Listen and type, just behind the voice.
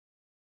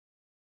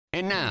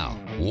And now,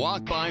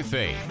 Walk by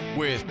Faith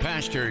with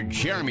Pastor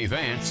Jeremy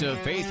Vance of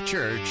Faith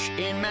Church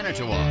in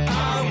Manitowoc.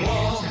 I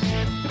walk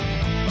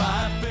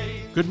by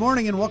faith. Good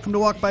morning and welcome to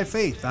Walk by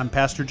Faith. I'm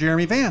Pastor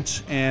Jeremy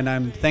Vance, and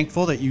I'm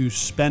thankful that you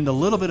spend a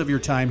little bit of your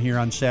time here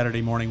on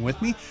Saturday morning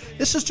with me.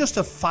 This is just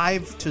a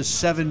 5 to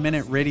 7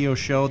 minute radio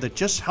show that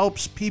just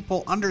helps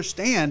people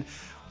understand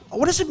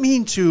what does it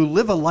mean to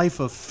live a life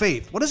of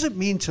faith? What does it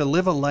mean to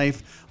live a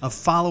life of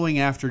following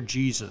after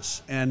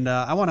Jesus? And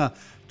I want to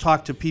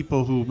talk to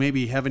people who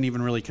maybe haven't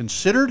even really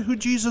considered who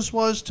Jesus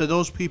was, to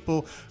those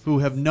people who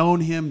have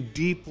known him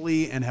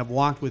deeply and have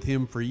walked with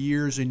him for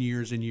years and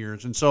years and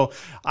years. And so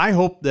I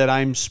hope that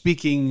I'm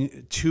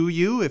speaking to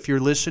you if you're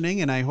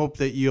listening, and I hope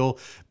that you'll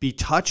be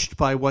touched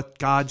by what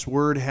God's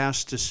Word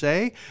has to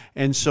say.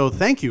 And so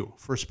thank you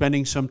for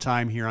spending some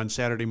time here on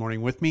Saturday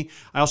morning with me.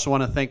 I also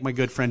want to thank my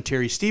good friend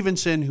Terry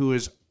Stevenson, who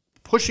is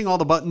pushing all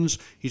the buttons.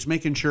 He's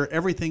making sure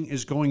everything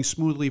is going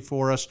smoothly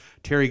for us.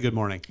 Terry, good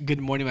morning. Good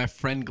morning, my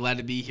friend. Glad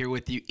to be here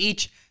with you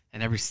each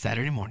and every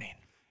Saturday morning.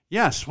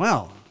 Yes,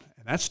 well,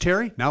 that's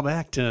Terry. Now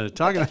back to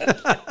talking.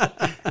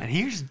 And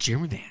here's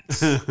Jeremy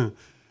Vance.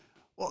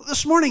 Well,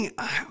 this morning,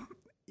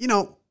 in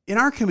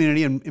our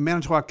community, in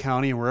Manitowoc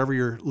County, and wherever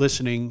you're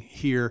listening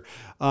here,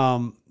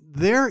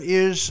 there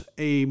is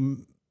a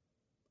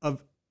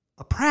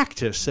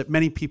practice that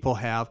many people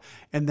have,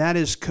 and that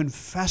is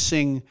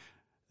confessing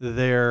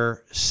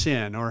their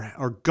sin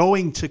or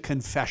going to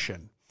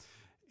confession.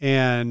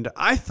 And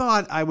I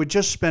thought I would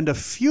just spend a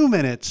few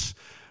minutes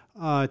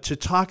to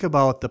talk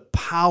about the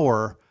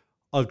power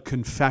of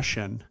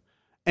confession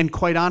and,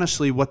 quite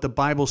honestly, what the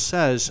Bible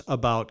says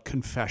about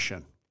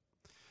confession.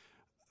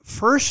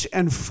 First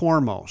and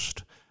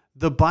foremost,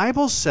 the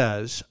Bible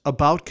says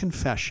about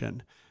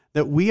confession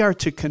that we are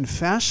to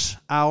confess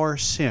our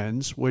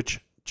sins,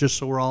 which, just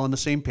so we're all on the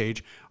same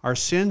page, our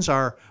sins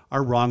are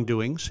our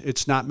wrongdoings.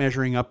 It's not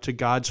measuring up to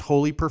God's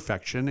holy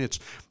perfection. It's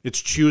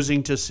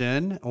choosing to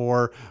sin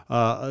or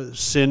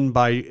sin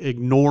by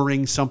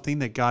ignoring something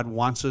that God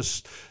wants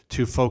us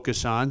to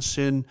focus on.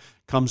 Sin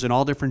comes in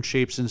all different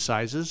shapes and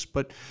sizes.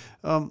 But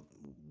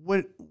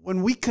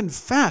when we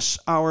confess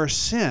our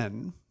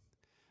sin,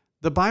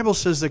 the Bible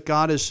says that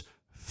God is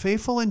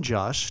faithful and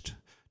just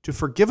to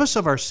forgive us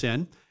of our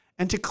sin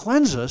and to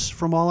cleanse us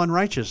from all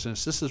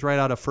unrighteousness. This is right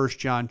out of 1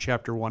 John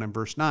chapter 1 and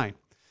verse 9.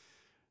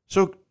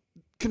 So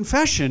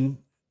confession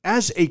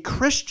as a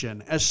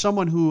Christian, as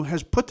someone who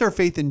has put their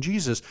faith in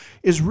Jesus,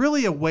 is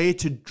really a way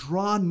to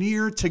draw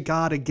near to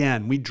God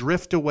again. We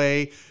drift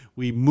away,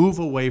 we move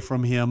away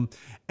from him,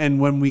 and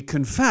when we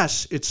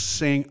confess, it's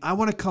saying, I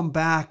want to come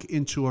back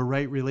into a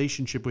right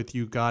relationship with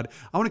you, God.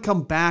 I want to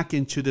come back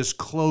into this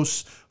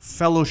close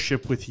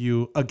fellowship with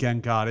you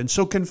again, God. And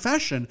so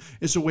confession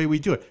is the way we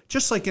do it.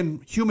 Just like in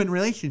human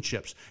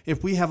relationships,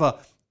 if we have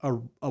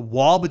a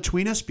wall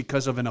between us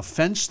because of an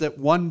offense that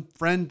one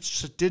friend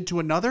did to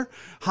another,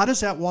 how does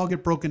that wall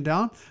get broken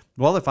down?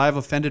 Well, if I've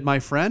offended my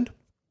friend,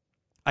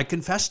 I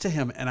confess to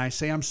him and I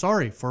say, I'm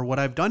sorry for what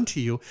I've done to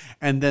you.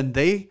 And then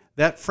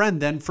that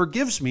friend then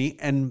forgives me.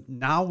 And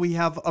now we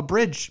have a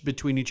bridge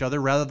between each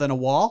other rather than a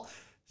wall.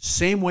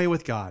 Same way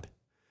with God.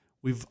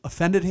 We've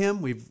offended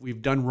him.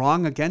 We've done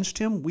wrong against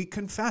him. We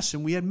confess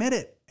and we admit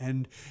it.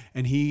 And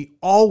he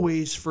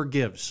always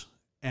forgives.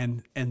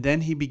 And then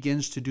he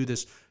begins to do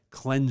this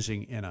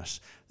cleansing in us.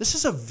 This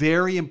is a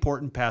very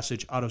important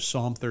passage out of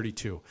Psalm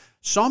 32.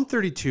 Psalm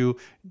 32,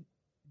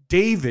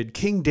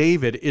 King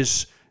David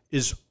is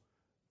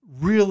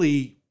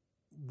really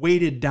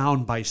weighted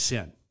down by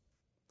sin.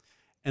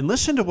 And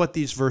listen to what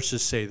these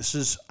verses say. This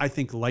is, I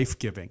think,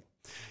 life-giving.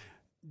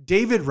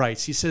 David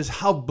writes, he says,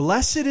 how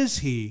blessed is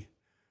he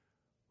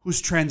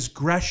whose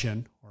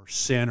transgression, or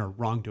sin or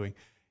wrongdoing,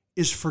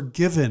 is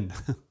forgiven,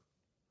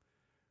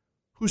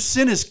 whose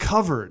sin is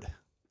covered.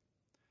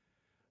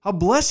 How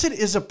blessed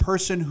is a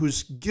person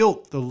whose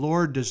guilt the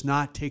Lord does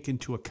not take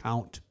into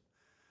account,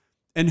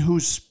 and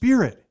whose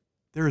spirit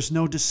there is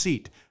no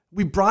deceit.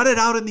 We brought it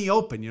out in the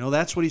open.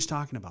 That's what he's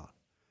talking about.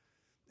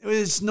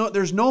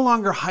 There's no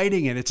longer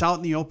hiding it. It's out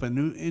in the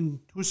open. In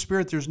whose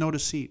spirit there's no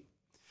deceit.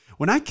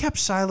 When I kept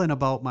silent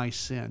about my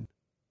sin,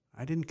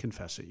 I didn't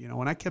confess it.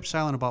 When I kept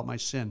silent about my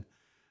sin,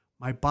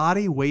 my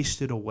body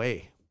wasted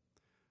away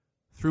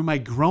through my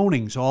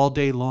groanings all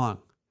day long.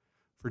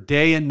 For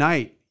day and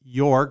night,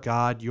 your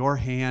God, your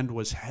hand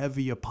was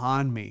heavy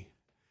upon me.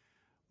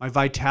 My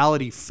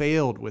vitality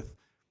failed with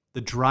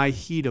the dry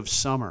heat of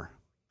summer.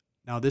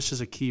 Now, this is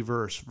a key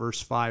verse,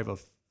 verse 5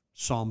 of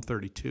Psalm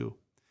 32.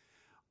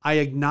 I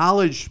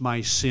acknowledged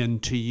my sin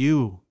to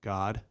you,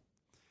 God,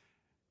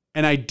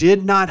 and I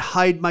did not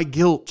hide my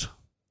guilt.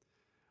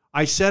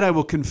 I said, I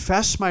will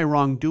confess my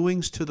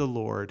wrongdoings to the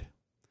Lord.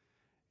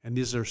 And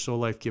these are so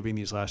life-giving,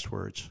 these last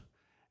words.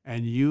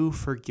 And you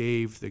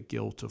forgave the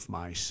guilt of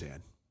my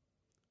sin.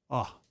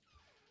 Oh,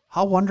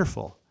 how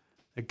wonderful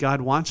that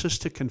God wants us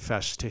to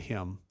confess to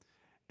him,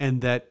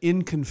 and that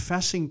in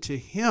confessing to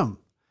him,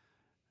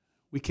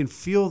 we can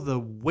feel the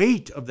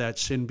weight of that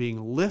sin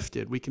being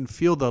lifted. We can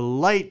feel the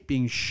light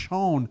being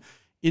shown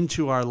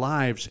into our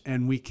lives,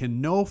 and we can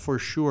know for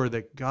sure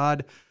that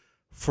God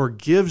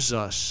forgives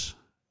us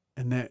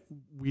and that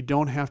we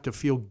don't have to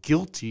feel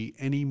guilty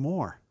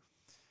anymore.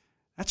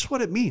 That's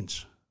what it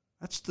means.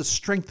 That's the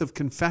strength of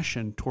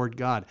confession toward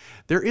God.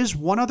 There is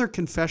one other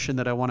confession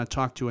that I want to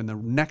talk to in the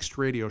next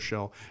radio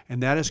show,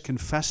 and that is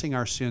confessing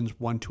our sins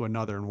one to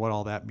another and what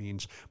all that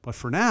means. But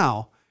for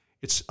now,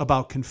 it's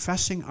about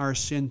confessing our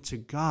sin to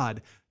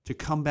God to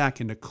come back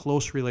into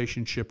close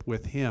relationship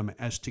with Him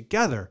as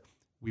together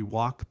we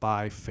walk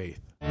by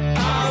faith.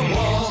 I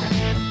walk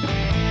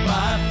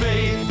by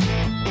faith.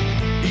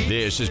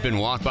 This has been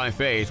Walk by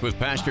Faith with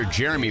Pastor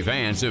Jeremy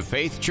Vance of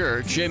Faith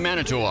Church in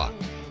Manitowoc.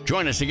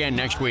 Join us again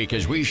next week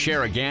as we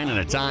share again in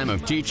a time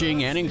of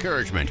teaching and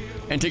encouragement.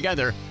 And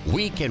together,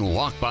 we can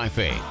walk by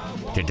faith.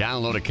 To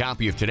download a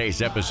copy of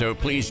today's episode,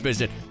 please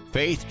visit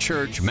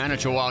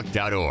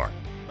faithchurchmanitowoc.org.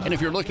 And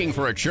if you're looking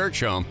for a church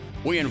home,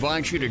 we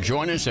invite you to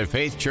join us at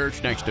Faith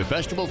Church next to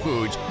Festival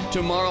Foods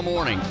tomorrow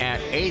morning at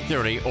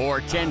 8:30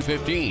 or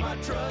 10:15.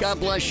 God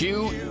bless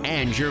you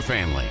and your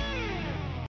family.